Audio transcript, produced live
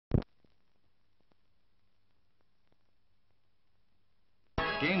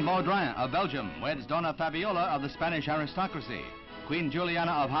King Baudouin of Belgium weds Donna Fabiola of the Spanish aristocracy. Queen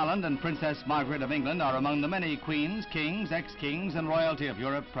Juliana of Holland and Princess Margaret of England are among the many queens, kings, ex-kings and royalty of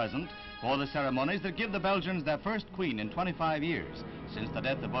Europe present for the ceremonies that give the Belgians their first queen in 25 years, since the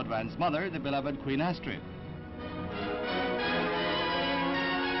death of Baudouin's mother, the beloved Queen Astrid.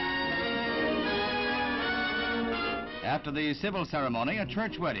 After the civil ceremony, a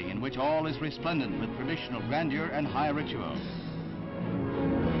church wedding in which all is resplendent with traditional grandeur and high ritual.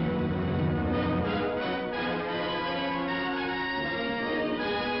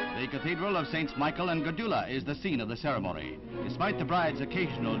 The Cathedral of Saints Michael and Gudula is the scene of the ceremony. Despite the bride's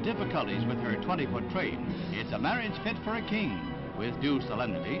occasional difficulties with her 20-foot train, it's a marriage fit for a king, with due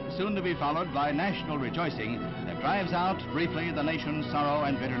solemnity, soon to be followed by national rejoicing that drives out briefly the nation's sorrow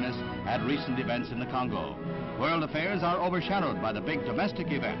and bitterness at recent events in the Congo. World affairs are overshadowed by the big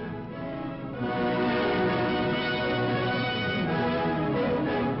domestic event.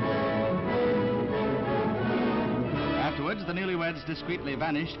 Afterwards, the newlyweds discreetly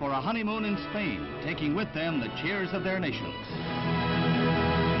vanished for a honeymoon in Spain, taking with them the cheers of their nations.